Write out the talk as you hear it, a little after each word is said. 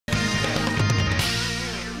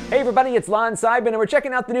Hey everybody, it's Lon.TV and we're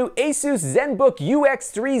checking out the new ASUS Zenbook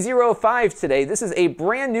UX305 today. This is a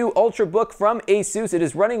brand new Ultrabook from ASUS. It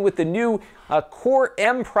is running with the new Core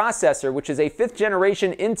M processor, which is a 5th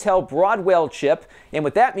generation Intel Broadwell chip. And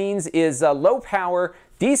what that means is low power,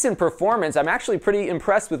 decent performance. I'm actually pretty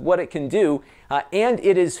impressed with what it can do, and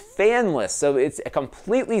it is fanless, so it's a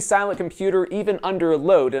completely silent computer even under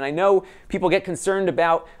load. And I know people get concerned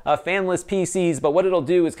about fanless PCs, but what it'll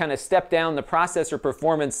do is kind of step down the processor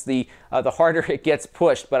performance the harder it gets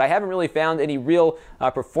pushed. But I haven't really found any real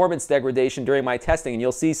performance degradation during my testing, and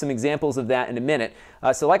you'll see some examples of that in a minute.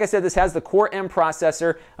 So like I said, this has the Core M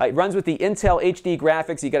processor. It runs with the Intel HD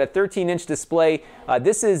graphics. You got a 13-inch display.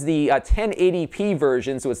 This is the 1080p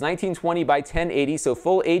version. So it's 1920 by 1080, so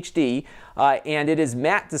full HD, and it is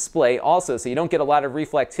matte display also, so you don't get a lot of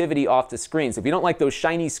reflectivity off the screen. So if you don't like those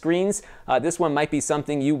shiny screens, this one might be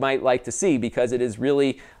something you might like to see because it is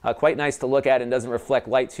really quite nice to look at and doesn't reflect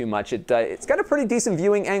light too much. It's got a pretty decent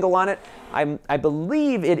viewing angle on it. I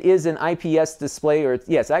believe it is an IPS display, or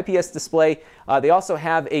yes, IPS display. They also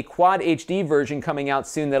have a Quad HD version coming out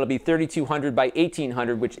soon that'll be 3200 by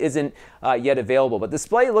 1800, which isn't yet available. But the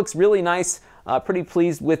display looks really nice. Pretty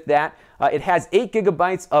pleased with that. It has 8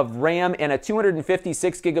 gigabytes of RAM and a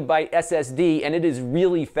 256 gigabyte SSD, and it is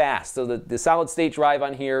really fast. So the solid state drive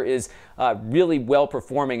on here is really well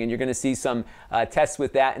performing, and you're going to see some tests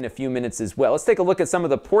with that in a few minutes as well. Let's take a look at some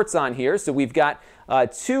of the ports on here. So we've got 2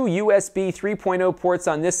 USB 3.0 ports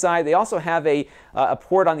on this side. They also have a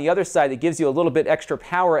port on the other side that gives you a little bit extra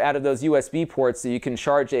power out of those USB ports so you can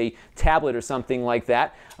charge a tablet or something like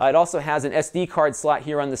that. It also has an SD card slot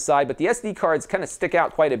here on the side, but the SD cards kind of stick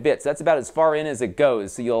out quite a bit, so that's about as far in as it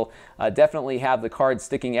goes. So you'll definitely have the card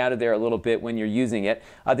sticking out of there a little bit when you're using it.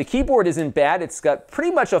 The keyboard isn't bad. It's got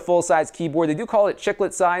pretty much a full-size keyboard. They do call it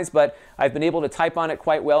chiclet size, but I've been able to type on it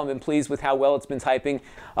quite well and been pleased with how well it's been typing.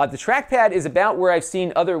 The trackpad is about where I've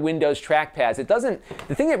seen other Windows trackpads.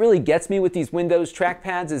 The thing that really gets me with these Windows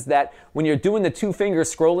trackpads is that when you're doing the 2-finger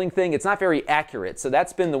scrolling thing, it's not very accurate. So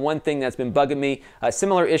that's been the one thing that's been bugging me.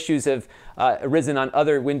 Similar issues have arisen on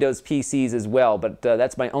other Windows PCs as well, but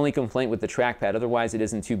that's my only complaint with the trackpad. Otherwise, it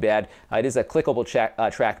isn't too bad. It is a clickable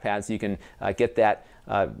trackpad, so you can get that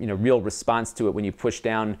real response to it when you push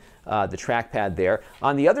down the trackpad there.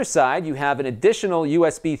 On the other side, you have an additional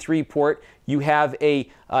USB 3 port. You have a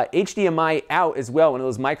HDMI out as well, one of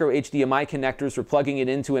those micro HDMI connectors for plugging it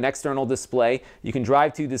into an external display. You can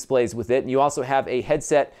drive 2 displays with it, and you also have a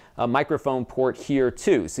headset microphone port here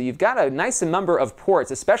too. So you've got a nice number of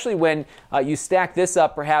ports, especially when you stack this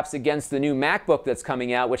up perhaps against the new MacBook that's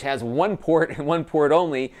coming out, which has 1 port and 1 port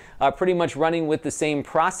only, pretty much running with the same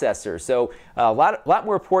processor. So a lot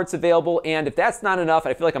more ports available, and if that's not enough,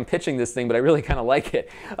 I feel like I'm pitching this thing, but I really kind of like it.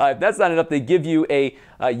 If that's not enough, they give you a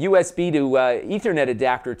USB to Ethernet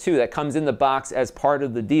adapter too that comes in the box as part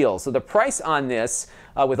of the deal. So the price on this,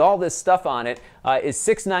 with all this stuff on it, is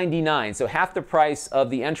 $699, so half the price of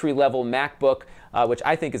the entry-level MacBook, which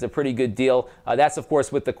I think is a pretty good deal. That's of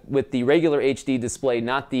course with the regular HD display,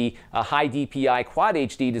 not the high DPI Quad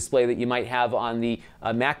HD display that you might have on the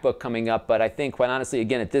MacBook coming up. But I think, quite honestly,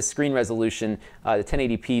 again, at this screen resolution, the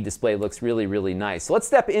 1080p display looks really, really nice. So let's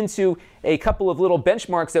step into a couple of little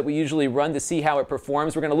benchmarks that we usually run to see how it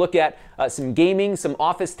performs. We're going to look at some gaming, some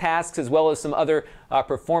office tasks, as well as some other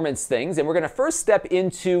performance things. And we're going to first step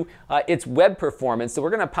into its web performance. So we're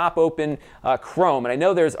going to pop open Chrome. And I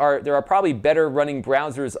know there are probably better running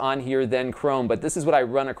browsers on here than Chrome, but this is what I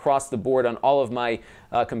run across the board on all of my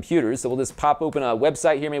computers. So we'll just pop open a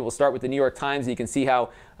website here. Maybe we'll start with the New York Times. You can see how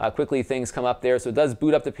quickly things come up there. So it does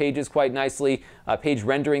boot up the pages quite nicely. Page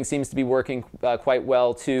rendering seems to be working quite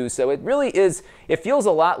well too. So it really is, it feels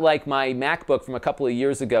a lot like my MacBook from a couple of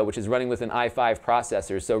years ago, which is running with an i5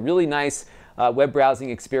 processor. So really nice web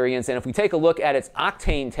browsing experience. And if we take a look at its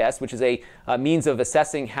Octane test, which is a means of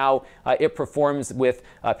assessing how it performs with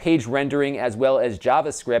page rendering as well as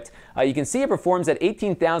JavaScript, you can see it performs at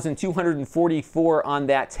 18,244 on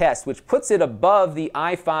that test, which puts it above the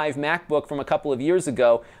i5 MacBook from a couple of years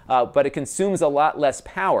ago, but it consumes a lot less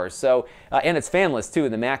power. So, and it's fanless too.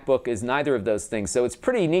 The MacBook is neither of those things. So it's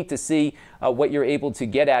pretty neat to see what you're able to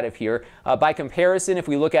get out of here. By comparison, if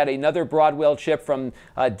we look at another Broadwell chip from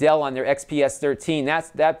Dell on their XPS 13,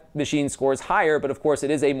 that machine scores higher, but of course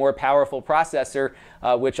it is a more powerful processor,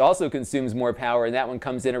 which also consumes more power, and that one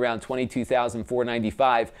comes in around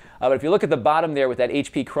 22,495. But if you look at the bottom there with that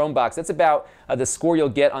HP Chromebox, that's about the score you'll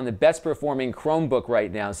get on the best performing Chromebook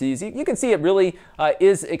right now. So you can see it really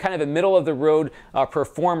is a kind of a middle of the road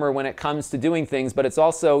performer when it comes to doing things, but it's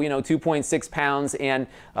also 2.6 pounds and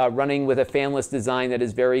running with a fanless design that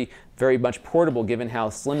is very very much portable given how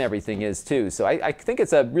slim everything is too. So I think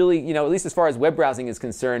it's a really, you know, at least as far as web browsing is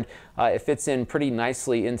concerned, it fits in pretty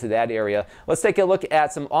nicely into that area. Let's take a look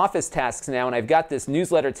at some office tasks now, and I've got this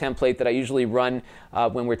newsletter template that I usually run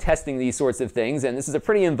when we're testing these sorts of things, and this is a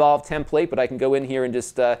pretty involved template, but I can go in here and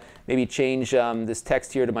just maybe change this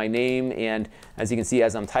text here to my name, and as you can see,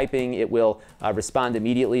 as I'm typing, it will respond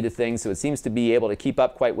immediately to things, so it seems to be able to keep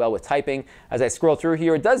up quite well with typing. As I scroll through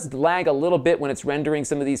here, it does lag a little bit when it's rendering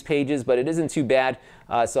some of these pages, but it isn't too bad,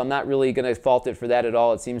 so I'm not really going to fault it for that at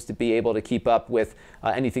all. It seems to be able to keep up with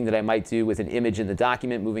anything that I might do with an image in the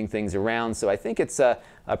document, moving things around, so I think it's a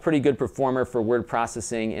pretty good performer for word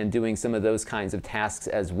processing and doing some of those kinds of tasks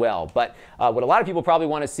as well. But what a lot of people probably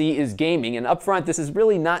want to see is gaming, and up front, this is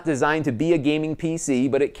really not designed to be a gaming PC,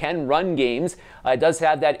 but it can run games. It does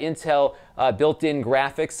have that Intel built-in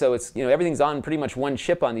graphics, so it's, you know, everything's on pretty much one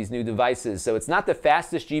chip on these new devices. So it's not the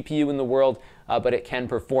fastest GPU in the world, but it can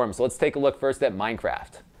perform. So let's take a look first at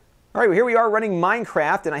Minecraft. All right, well, here we are running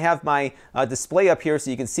Minecraft, and I have my display up here so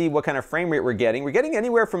you can see what kind of frame rate we're getting. We're getting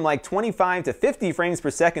anywhere from like 25 to 50 frames per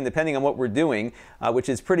second depending on what we're doing, which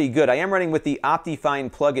is pretty good. I am running with the Optifine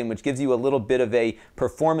plugin, which gives you a little bit of a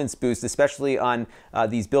performance boost, especially on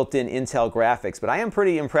these built-in Intel graphics. But I am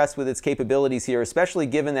pretty impressed with its capabilities here, especially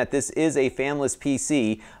given that this is a fanless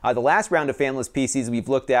PC. The last round of fanless PCs we've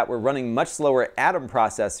looked at were running much slower Atom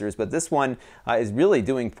processors, but this one is really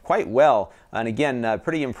doing quite well. And again,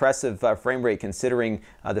 pretty impressive frame rate considering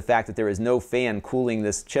the fact that there is no fan cooling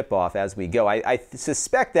this chip off as we go. I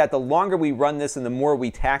suspect that the longer we run this and the more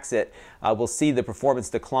we tax it, we'll see the performance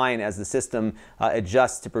decline as the system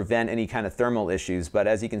adjusts to prevent any kind of thermal issues. But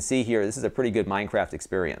as you can see here, this is a pretty good Minecraft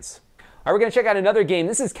experience. All right, we're going to check out another game.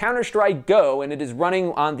 This is Counterstrike GO, and it is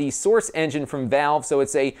running on the Source engine from Valve. So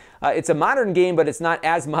it's a modern game, but it's not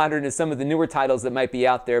as modern as some of the newer titles that might be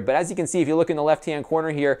out there. But as you can see, if you look in the left-hand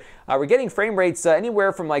corner here, we're getting frame rates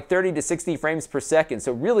anywhere from like 30 to 60 frames per second.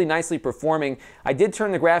 So really nicely performing. I did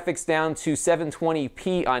turn the graphics down to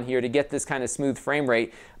 720p on here to get this kind of smooth frame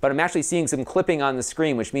rate, but I'm actually seeing some clipping on the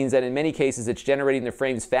screen, which means that in many cases it's generating the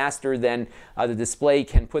frames faster than the display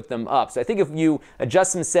can put them up. So I think if you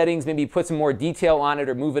adjust some settings, maybe put some more detail on it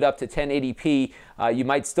or move it up to 1080p, you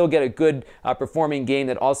might still get a good performing game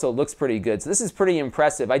that also looks pretty good. So this is pretty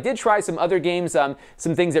impressive. I did try some other games, some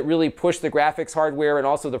things that really push the graphics hardware and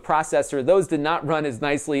also the processor. Those did not run as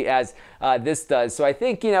nicely as this does. So I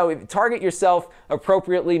think, you know, target yourself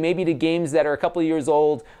appropriately, maybe to games that are a couple of years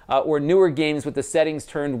old or newer games with the settings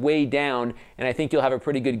turned way down, and I think you'll have a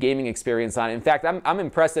pretty good gaming experience on it. In fact, I'm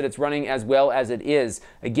impressed that it's running as well as it is,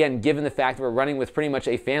 again, given the fact that we're running with pretty much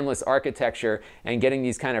a fanless architecture and getting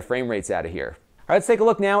these kind of frame rates out of here. All right, let's take a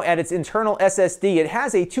look now at its internal SSD. It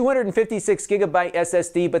has a 256 gigabyte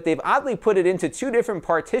SSD, but they've oddly put it into two different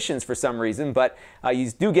partitions for some reason, but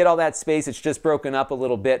you do get all that space. It's just broken up a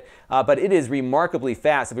little bit, but it is remarkably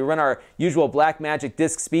fast. If we run our usual Blackmagic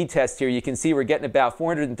disk speed test here, you can see we're getting about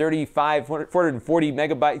 440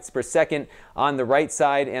 megabytes per second on the right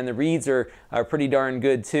side, and the reads are pretty darn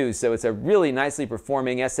good too. So it's a really nicely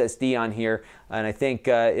performing SSD on here, and I think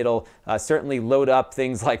it'll certainly load up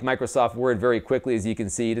things like Microsoft Word very quickly. As you can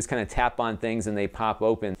see, you just kind of tap on things and they pop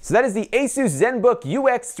open. So that is the ASUS Zenbook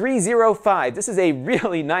UX305. This is a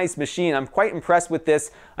really nice machine. I'm quite impressed with this.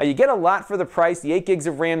 You get a lot for the price, the 8 gigs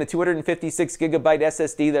of RAM, the 256 gigabyte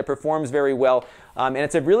SSD that performs very well. And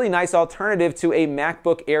it's a really nice alternative to a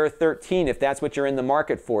MacBook Air 13 if that's what you're in the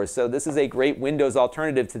market for. So this is a great Windows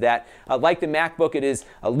alternative to that. Like the MacBook, it is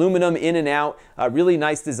aluminum in and out, really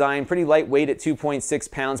nice design, pretty lightweight at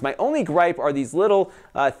 2.6 pounds. My only gripe are these little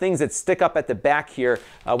things that stick up at the back here.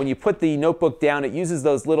 When you put the notebook down, it uses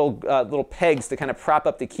those little pegs to kind of prop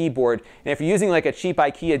up the keyboard. And if you're using like a cheap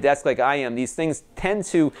IKEA desk like I am, these things tend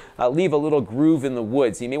to leave a little groove in the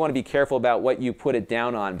wood. So you may want to be careful about what you put it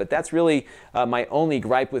down on. But that's really my only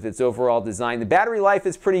gripe with its overall design. The battery life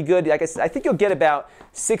is pretty good. Like I said, I think you'll get about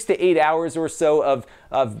 6 to 8 hours or so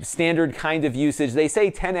of standard kind of usage. They say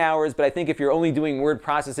 10 hours, but I think if you're only doing word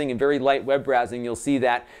processing and very light web browsing, you'll see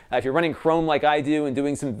that. If you're running Chrome like I do and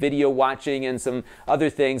doing some video watching and some other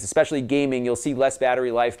things, especially gaming, you'll see less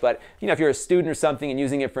battery life. But you know, if you're a student or something and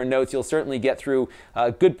using it for notes, you'll certainly get through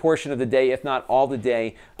a good portion of the day, if not all the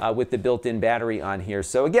day, with the built-in battery on here.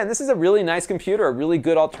 So again, this is a really nice computer, a really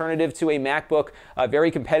good alternative to a MacBook,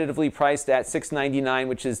 very competitively priced at $699,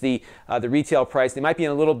 which is the retail price. They might be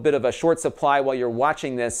in a little bit of a short supply while you're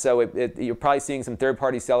watching this, so you're probably seeing some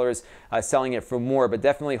third-party sellers selling it for more, but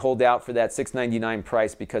definitely hold out for that $699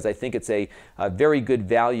 price because I think it's a very good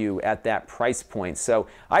value at that price point. So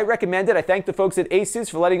I recommend it. I thank the folks at ASUS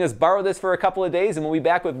for letting us borrow this for a couple of days, and we'll be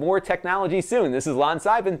back with more technology soon. This is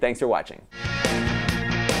Lon.TV. Thanks for watching.